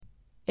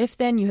If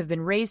then you have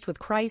been raised with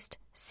Christ,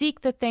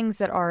 seek the things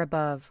that are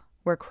above,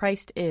 where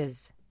Christ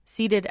is,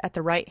 seated at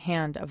the right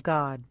hand of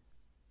God.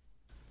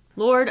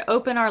 Lord,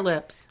 open our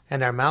lips,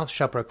 and our mouth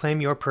shall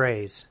proclaim your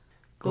praise.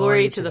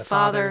 Glory to the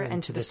Father,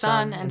 and to the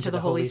Son, and to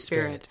the Holy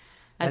Spirit,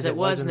 as it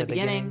was in the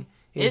beginning,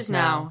 is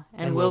now,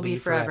 and will be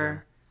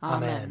forever.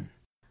 Amen.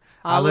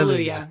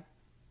 Alleluia.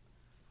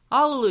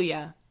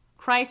 Alleluia.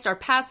 Christ our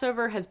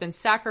Passover has been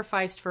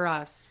sacrificed for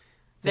us.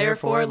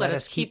 Therefore let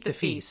us keep the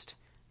feast,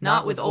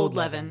 not with old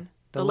leaven,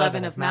 the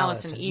leaven of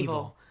malice and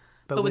evil,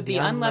 but with the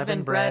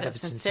unleavened bread of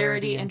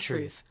sincerity and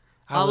truth.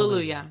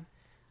 Alleluia.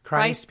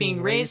 Christ,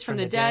 being raised from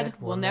the dead,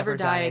 will never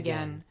die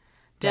again.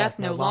 Death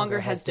no longer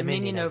has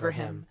dominion over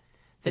him.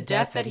 The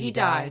death that he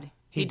died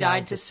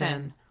to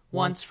sin,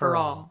 once for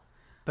all.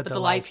 But the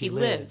life he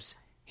lives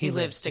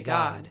to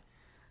God.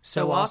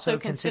 So also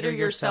consider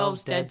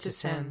yourselves dead to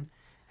sin,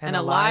 and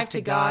alive to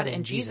God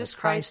in Jesus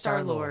Christ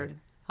our Lord.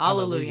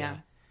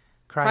 Alleluia.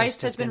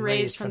 Christ has been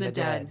raised from the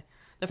dead,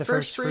 the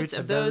firstfruits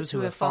of those who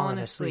have fallen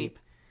asleep.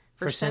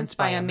 For since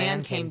by a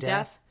man came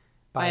death,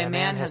 by a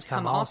man has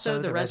come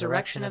also the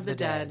resurrection of the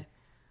dead.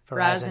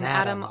 For as in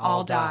Adam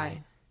all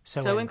die,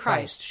 so in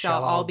Christ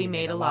shall all be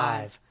made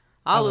alive.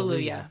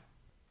 Alleluia.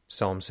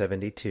 Psalm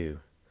 72.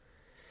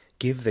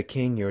 Give the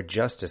king your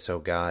justice, O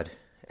God,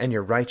 and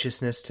your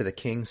righteousness to the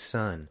king's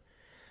son,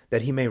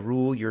 that he may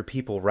rule your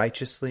people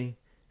righteously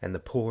and the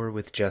poor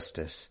with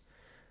justice,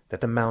 that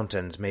the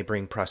mountains may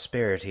bring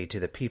prosperity to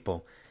the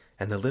people,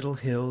 and the little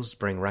hills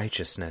bring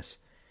righteousness.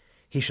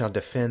 He shall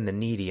defend the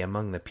needy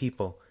among the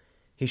people.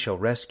 He shall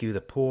rescue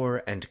the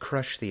poor and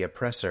crush the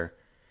oppressor.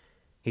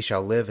 He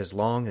shall live as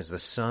long as the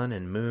sun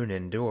and moon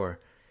endure,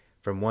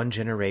 from one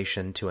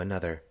generation to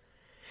another.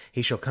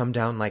 He shall come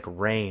down like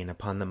rain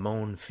upon the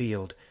mown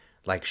field,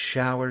 like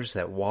showers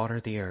that water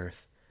the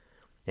earth.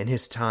 In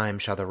his time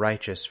shall the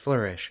righteous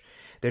flourish.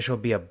 There shall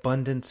be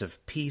abundance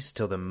of peace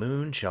till the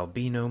moon shall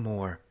be no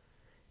more.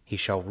 He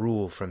shall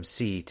rule from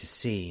sea to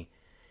sea,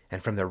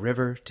 and from the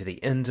river to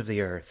the ends of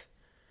the earth.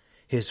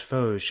 His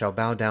foes shall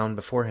bow down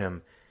before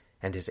him,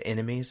 and his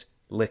enemies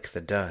lick the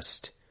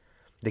dust.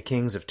 The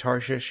kings of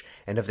Tarshish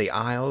and of the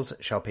isles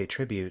shall pay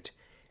tribute,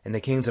 and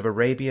the kings of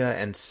Arabia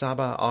and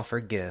Saba offer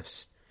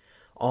gifts.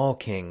 All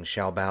kings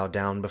shall bow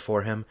down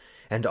before him,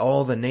 and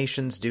all the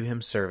nations do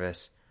him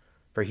service.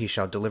 For he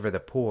shall deliver the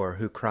poor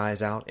who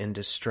cries out in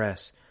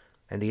distress,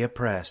 and the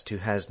oppressed who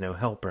has no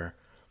helper.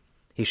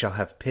 He shall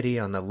have pity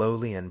on the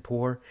lowly and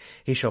poor.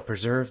 He shall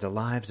preserve the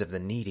lives of the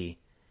needy.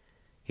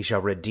 He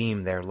shall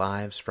redeem their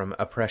lives from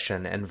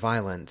oppression and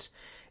violence,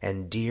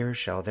 and dear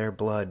shall their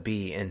blood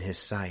be in his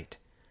sight.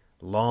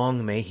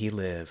 Long may he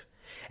live,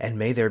 and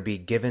may there be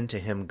given to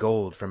him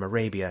gold from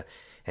Arabia,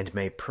 and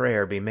may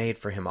prayer be made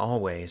for him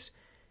always,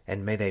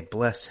 and may they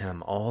bless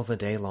him all the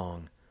day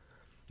long.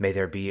 May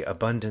there be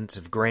abundance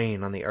of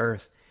grain on the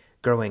earth,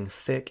 growing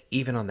thick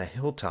even on the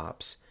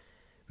hilltops.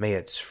 May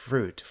its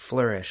fruit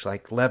flourish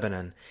like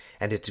Lebanon,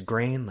 and its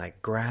grain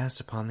like grass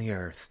upon the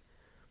earth.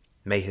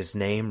 May his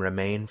name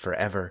remain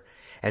forever,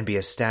 and be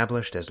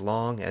established as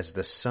long as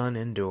the sun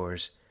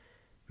endures.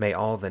 May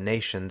all the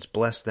nations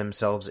bless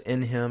themselves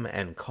in him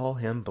and call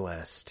him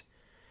blessed.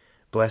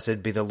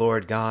 Blessed be the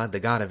Lord God, the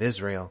God of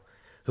Israel,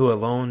 who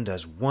alone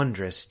does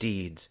wondrous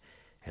deeds,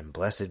 and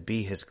blessed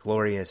be his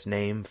glorious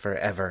name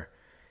forever.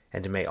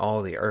 And may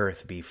all the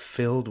earth be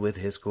filled with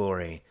his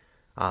glory.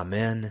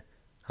 Amen.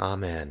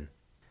 Amen.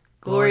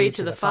 Glory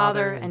to the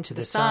Father, and to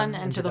the Son,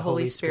 and to the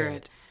Holy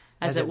Spirit,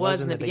 as it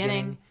was in the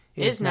beginning,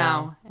 is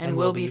now, and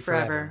will be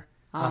forever.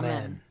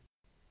 Amen.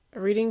 A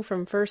reading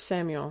from 1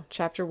 Samuel,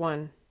 chapter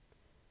 1.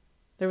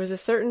 There was a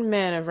certain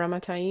man of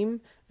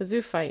Ramathaim, a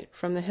Zuphite,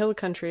 from the hill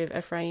country of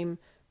Ephraim,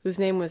 whose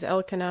name was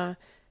Elkanah,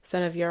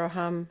 son of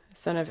Jeroham,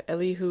 son of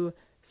Elihu,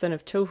 son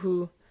of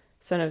Tohu,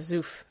 son of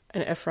Zuph,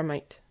 an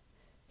Ephraimite.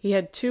 He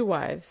had 2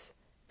 wives.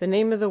 The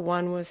name of the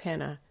one was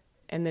Hannah,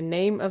 and the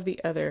name of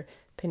the other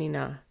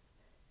Peninnah.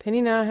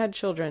 Peninnah had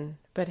children,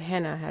 but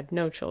Hannah had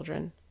no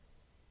children.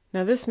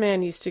 Now this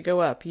man used to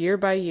go up year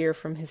by year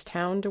from his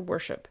town to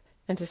worship,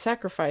 and to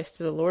sacrifice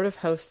to the Lord of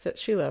hosts at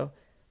Shiloh,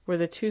 where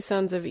the 2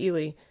 sons of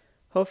Eli,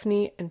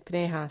 Hophni and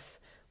Phinehas,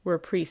 were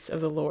priests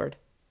of the Lord.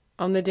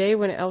 On the day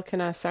when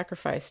Elkanah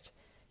sacrificed,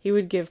 he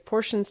would give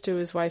portions to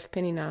his wife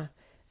Peninnah,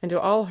 and to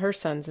all her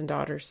sons and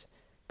daughters.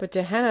 But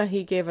to Hannah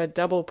he gave a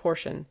double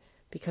portion,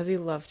 because he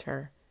loved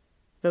her,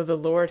 though the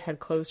Lord had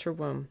closed her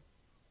womb.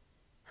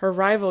 Her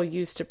rival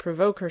used to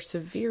provoke her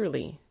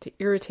severely, to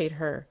irritate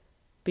her,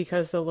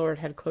 because the Lord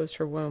had closed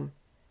her womb.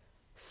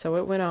 So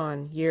it went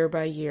on, year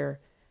by year.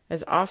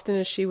 As often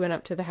as she went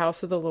up to the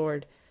house of the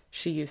Lord,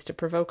 she used to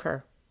provoke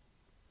her.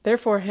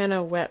 Therefore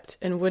Hannah wept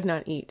and would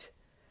not eat.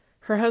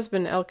 Her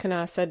husband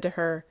Elkanah said to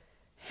her,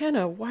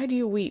 Hannah, why do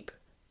you weep?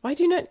 Why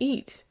do you not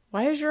eat?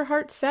 Why is your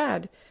heart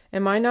sad?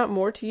 Am I not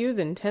more to you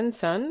than 10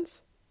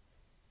 sons?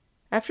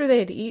 After they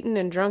had eaten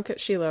and drunk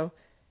at Shiloh,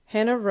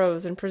 Hannah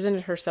rose and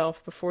presented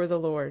herself before the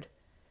Lord.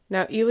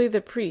 Now Eli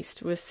the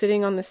priest was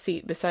sitting on the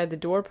seat beside the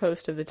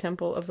doorpost of the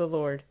temple of the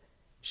Lord.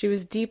 She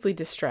was deeply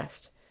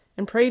distressed,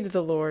 and prayed to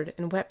the Lord,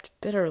 and wept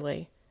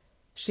bitterly.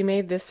 She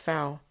made this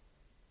vow,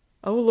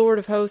 O Lord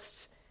of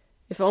hosts,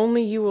 if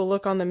only you will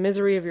look on the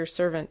misery of your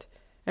servant,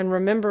 and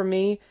remember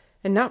me,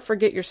 and not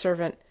forget your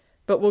servant,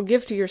 but will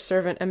give to your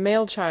servant a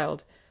male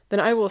child, then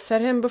I will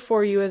set him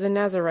before you as a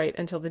Nazirite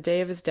until the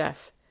day of his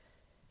death.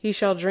 He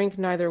shall drink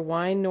neither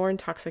wine nor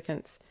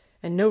intoxicants,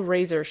 and no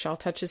razor shall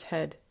touch his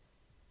head."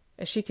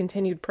 As she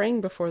continued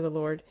praying before the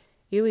Lord,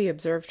 Eli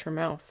observed her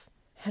mouth.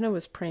 Hannah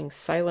was praying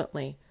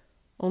silently.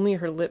 Only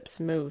her lips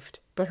moved,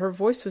 but her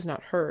voice was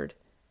not heard.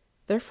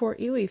 Therefore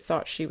Eli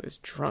thought she was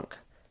drunk.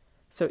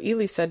 So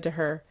Eli said to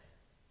her,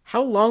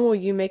 "How long will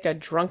you make a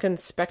drunken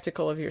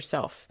spectacle of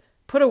yourself?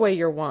 Put away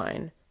your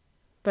wine."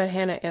 But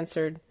Hannah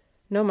answered,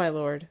 "No, my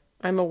lord,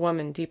 I am a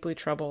woman deeply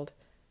troubled.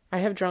 I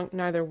have drunk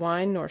neither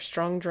wine nor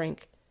strong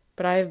drink,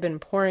 but I have been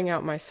pouring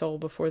out my soul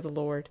before the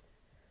Lord.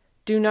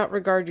 Do not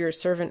regard your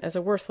servant as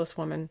a worthless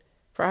woman,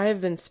 for I have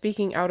been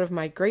speaking out of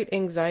my great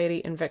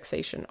anxiety and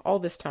vexation all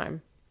this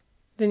time."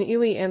 Then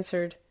Eli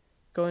answered,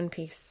 "Go in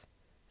peace.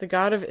 The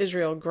God of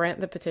Israel grant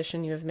the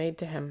petition you have made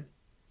to him."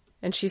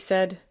 And she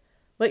said,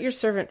 "Let your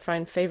servant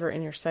find favor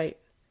in your sight."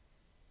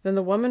 Then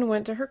the woman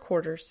went to her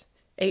quarters,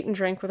 ate and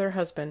drank with her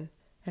husband,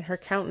 and her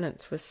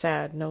countenance was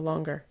sad no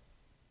longer.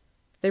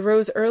 They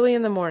rose early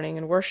in the morning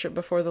and worshipped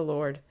before the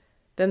Lord.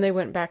 Then they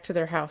went back to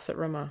their house at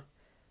Ramah.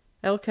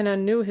 Elkanah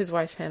knew his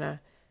wife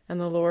Hannah, and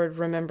the Lord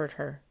remembered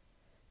her.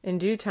 In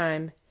due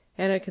time,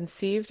 Hannah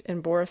conceived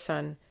and bore a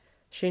son.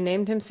 She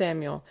named him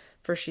Samuel,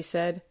 for she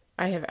said,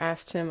 "I have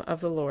asked him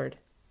of the Lord."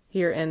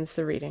 Here ends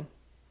the reading.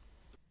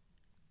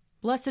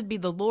 Blessed be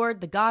the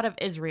Lord, the God of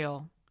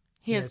Israel.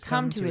 He has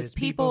come to his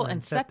people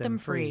and set them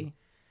free.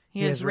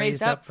 He has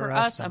raised up for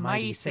us a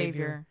mighty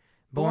Savior,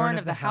 born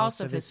of the house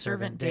of his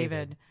servant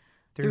David.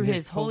 Through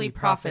his holy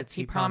prophets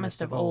he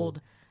promised of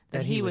old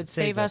that he would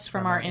save us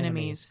from our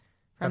enemies,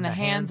 from the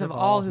hands of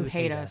all who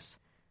hate us.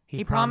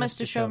 He promised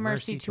to show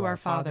mercy to our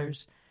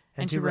fathers,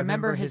 and to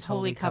remember his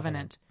holy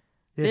covenant.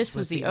 This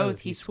was the oath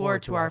he swore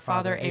to our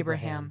father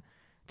Abraham,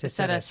 to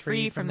set us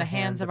free from the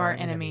hands of our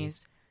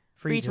enemies,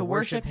 free to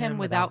worship him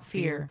without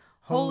fear,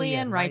 holy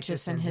and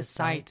righteous in his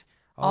sight,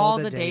 all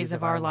the days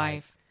of our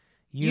life.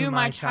 You,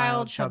 my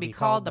child, shall be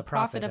called the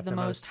prophet of the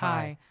Most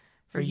High,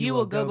 for you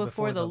will go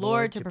before the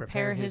Lord to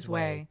prepare his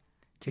way,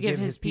 to give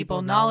his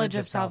people knowledge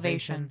of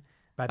salvation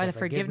by the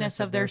forgiveness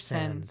of their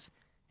sins.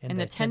 In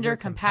the tender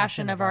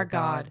compassion of our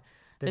God,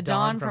 the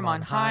dawn from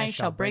on high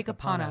shall break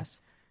upon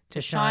us,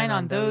 to shine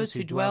on those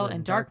who dwell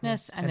in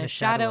darkness and the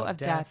shadow of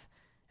death,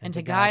 and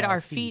to guide our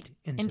feet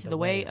into the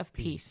way of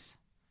peace.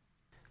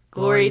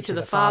 Glory to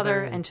the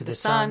Father, and to the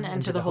Son,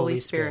 and to the Holy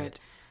Spirit,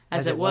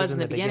 as it was in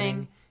the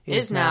beginning,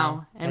 is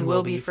now, and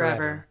will be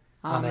forever.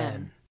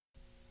 Amen.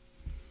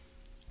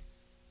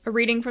 A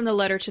reading from the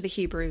letter to the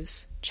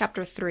Hebrews,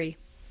 chapter 3.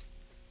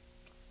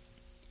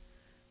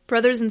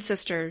 Brothers and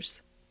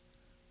sisters,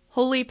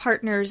 holy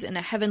partners in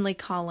a heavenly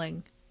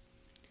calling,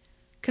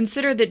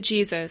 consider that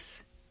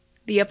Jesus,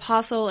 the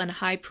apostle and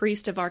high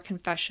priest of our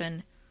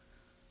confession,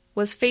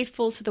 was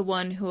faithful to the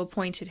one who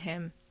appointed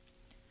him,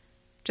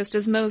 just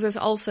as Moses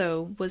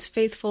also was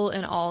faithful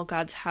in all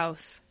God's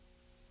house.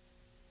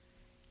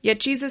 Yet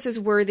Jesus is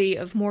worthy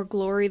of more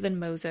glory than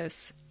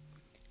Moses,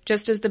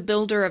 just as the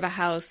builder of a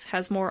house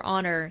has more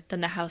honor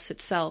than the house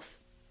itself.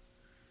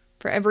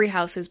 For every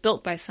house is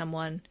built by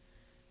someone,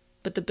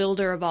 but the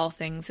builder of all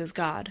things is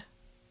God.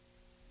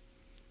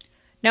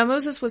 Now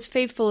Moses was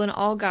faithful in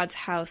all God's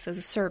house as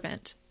a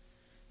servant,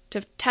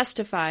 to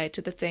testify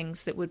to the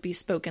things that would be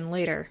spoken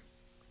later.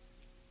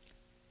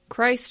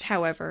 Christ,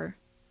 however,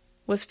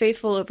 was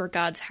faithful over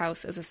God's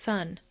house as a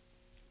son.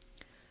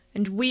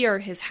 And we are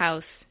his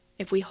house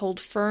if we hold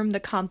firm the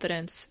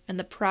confidence and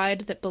the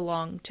pride that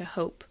belong to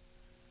hope.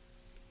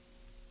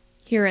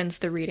 Here ends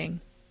the reading.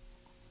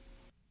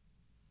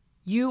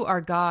 You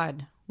are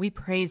God, we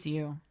praise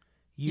you.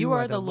 You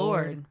are the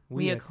Lord,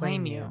 we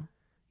acclaim you.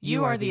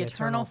 You are the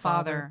eternal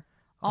Father,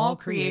 all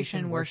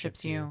creation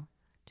worships you.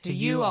 To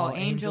you all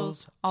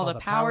angels, all the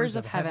powers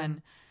of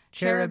heaven,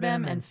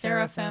 cherubim and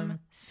seraphim,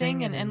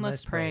 sing in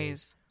endless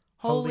praise.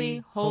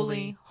 Holy,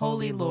 holy,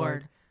 holy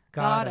Lord,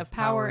 God of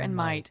power and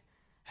might,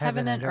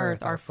 heaven and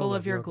earth are full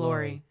of your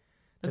glory.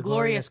 The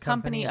glorious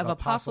company of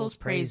apostles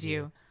praise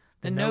you.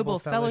 The noble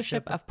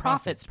fellowship of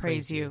prophets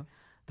praise you.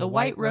 The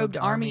white-robed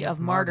army of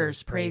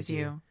martyrs praise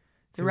you.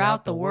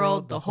 Throughout the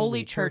world the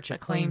holy church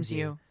acclaims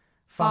you.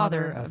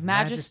 Father of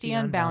majesty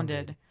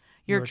unbounded,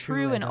 your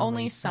true and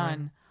only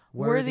Son,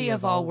 worthy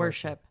of all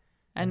worship,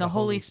 and the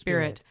Holy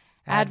Spirit,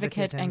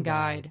 advocate and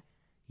guide.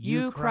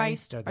 You,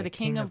 Christ, are the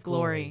King of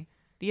glory,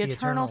 the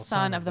eternal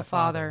Son of the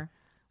Father.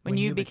 When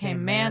you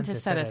became man to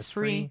set us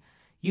free,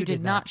 you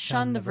did not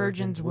shun the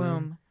Virgin's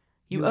womb.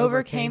 You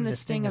overcame the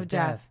sting of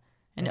death,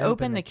 and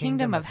opened the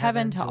kingdom of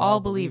heaven to all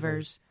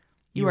believers.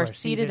 You are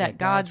seated at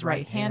God's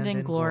right hand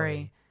in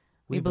glory.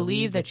 We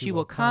believe that you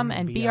will come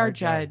and be our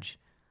judge.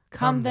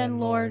 Come then,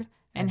 Lord,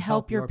 and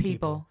help your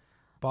people,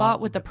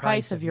 bought with the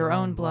price of your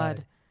own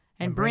blood,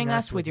 and bring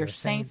us with your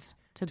saints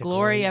to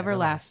glory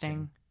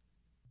everlasting.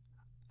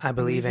 I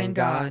believe in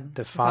God,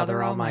 the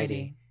Father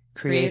Almighty,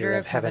 creator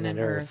of heaven and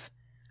earth.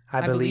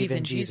 I believe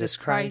in Jesus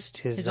Christ,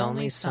 his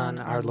only Son,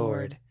 our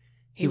Lord.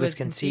 He was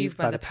conceived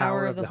by the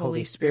power of the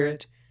Holy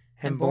Spirit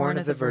and born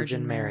of the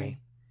Virgin Mary.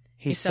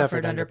 He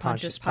suffered under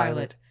Pontius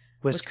Pilate,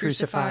 was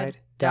crucified,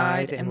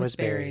 died, and was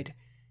buried.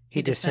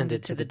 He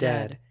descended to the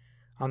dead.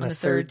 On the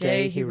third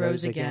day he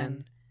rose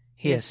again.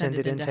 He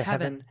ascended into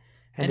heaven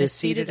and is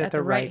seated at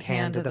the right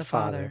hand of the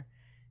Father.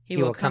 He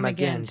will come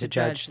again to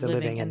judge the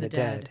living and the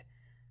dead.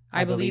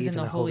 I believe in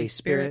the Holy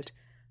Spirit,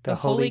 the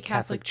Holy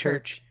Catholic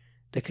Church,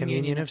 the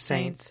communion of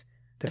saints,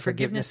 the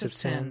forgiveness of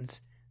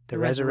sins, the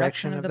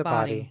resurrection of the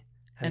body,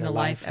 and the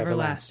life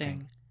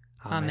everlasting.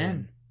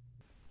 Amen.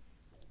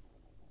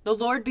 The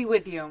Lord be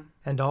with you.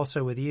 And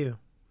also with you.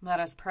 Let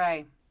us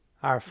pray.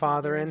 Our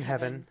Father in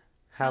heaven,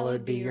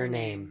 hallowed be your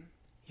name.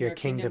 Your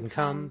kingdom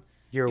come,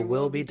 your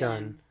will be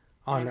done,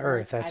 on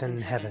earth as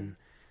in heaven.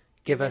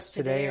 Give us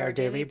today our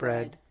daily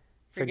bread.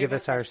 Forgive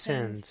us our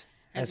sins,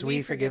 as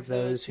we forgive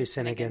those who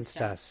sin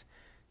against us.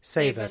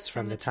 Save us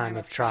from the time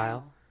of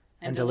trial,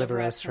 and deliver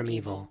us from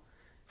evil.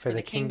 For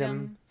the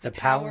kingdom, the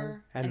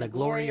power, and the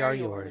glory are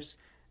yours,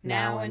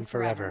 now and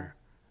forever.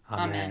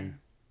 Amen.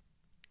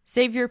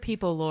 Save your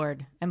people,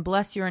 Lord, and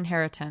bless your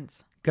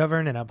inheritance.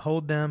 Govern and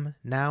uphold them,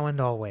 now and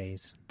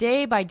always.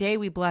 Day by day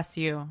we bless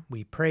you.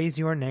 We praise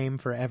your name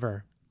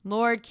forever.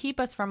 Lord, keep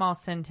us from all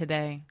sin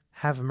today.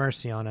 Have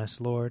mercy on us,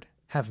 Lord.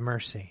 Have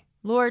mercy.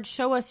 Lord,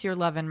 show us your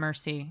love and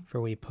mercy.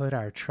 For we put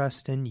our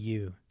trust in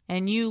you.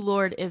 And you,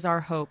 Lord, is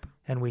our hope.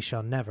 And we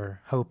shall never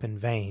hope in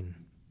vain.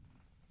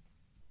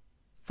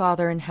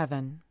 Father in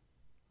heaven,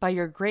 by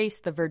your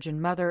grace the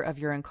Virgin Mother of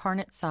your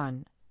incarnate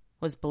Son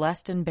was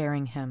blessed in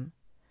bearing him,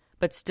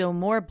 but still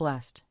more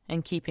blessed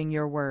in keeping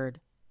your word.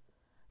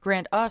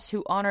 Grant us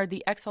who honor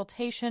the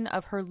exaltation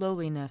of her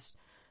lowliness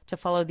to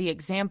follow the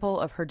example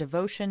of her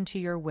devotion to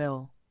your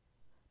will.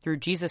 Through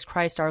Jesus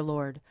Christ our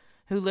Lord,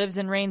 who lives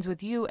and reigns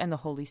with you and the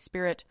Holy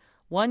Spirit,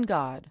 one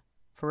God,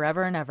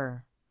 forever and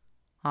ever.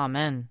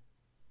 Amen.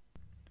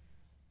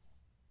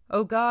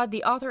 O God,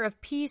 the author of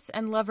peace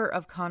and lover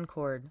of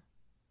concord,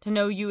 to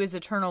know you is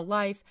eternal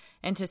life,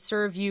 and to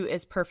serve you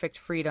is perfect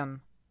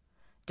freedom.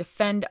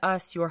 Defend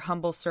us, your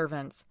humble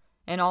servants,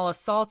 in all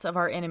assaults of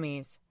our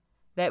enemies,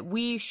 that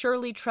we,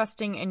 surely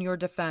trusting in your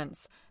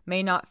defense,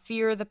 may not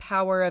fear the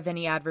power of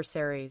any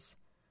adversaries.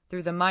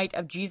 Through the might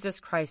of Jesus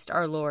Christ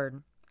our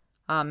Lord.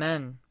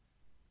 Amen.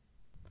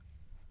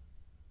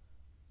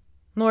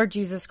 Lord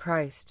Jesus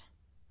Christ,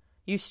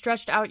 you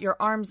stretched out your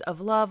arms of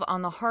love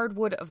on the hard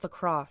wood of the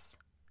cross,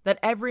 that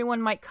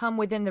everyone might come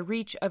within the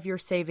reach of your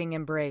saving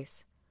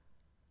embrace.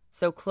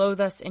 So clothe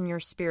us in your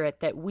Spirit,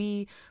 that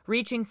we,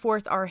 reaching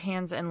forth our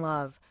hands in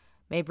love,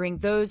 may bring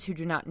those who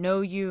do not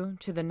know you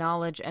to the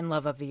knowledge and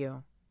love of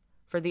you.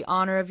 For the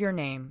honor of your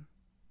name.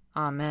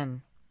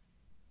 Amen.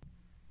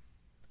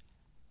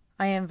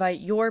 I invite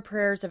your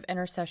prayers of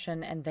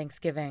intercession and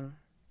thanksgiving.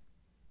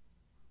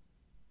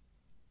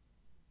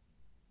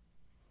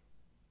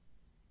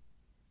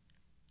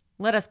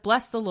 Let us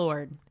bless the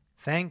Lord.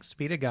 Thanks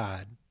be to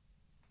God.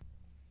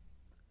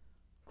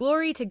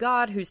 Glory to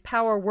God, whose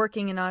power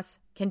working in us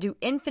can do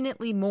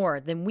infinitely more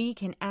than we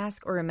can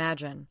ask or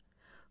imagine.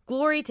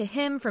 Glory to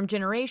him from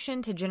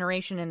generation to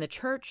generation in the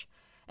church,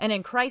 and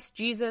in Christ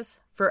Jesus,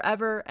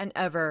 forever and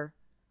ever.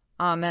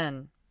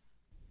 Amen.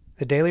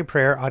 The Daily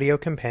Prayer audio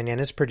companion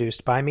is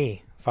produced by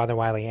me, Father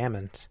Wiley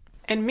Ammons.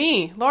 And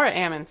me, Laura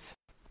Ammons.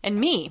 And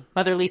me,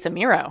 Mother Lisa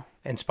Miro.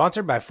 And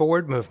sponsored by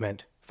Forward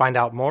Movement. Find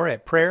out more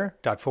at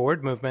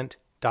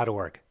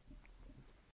prayer.forwardmovement.org.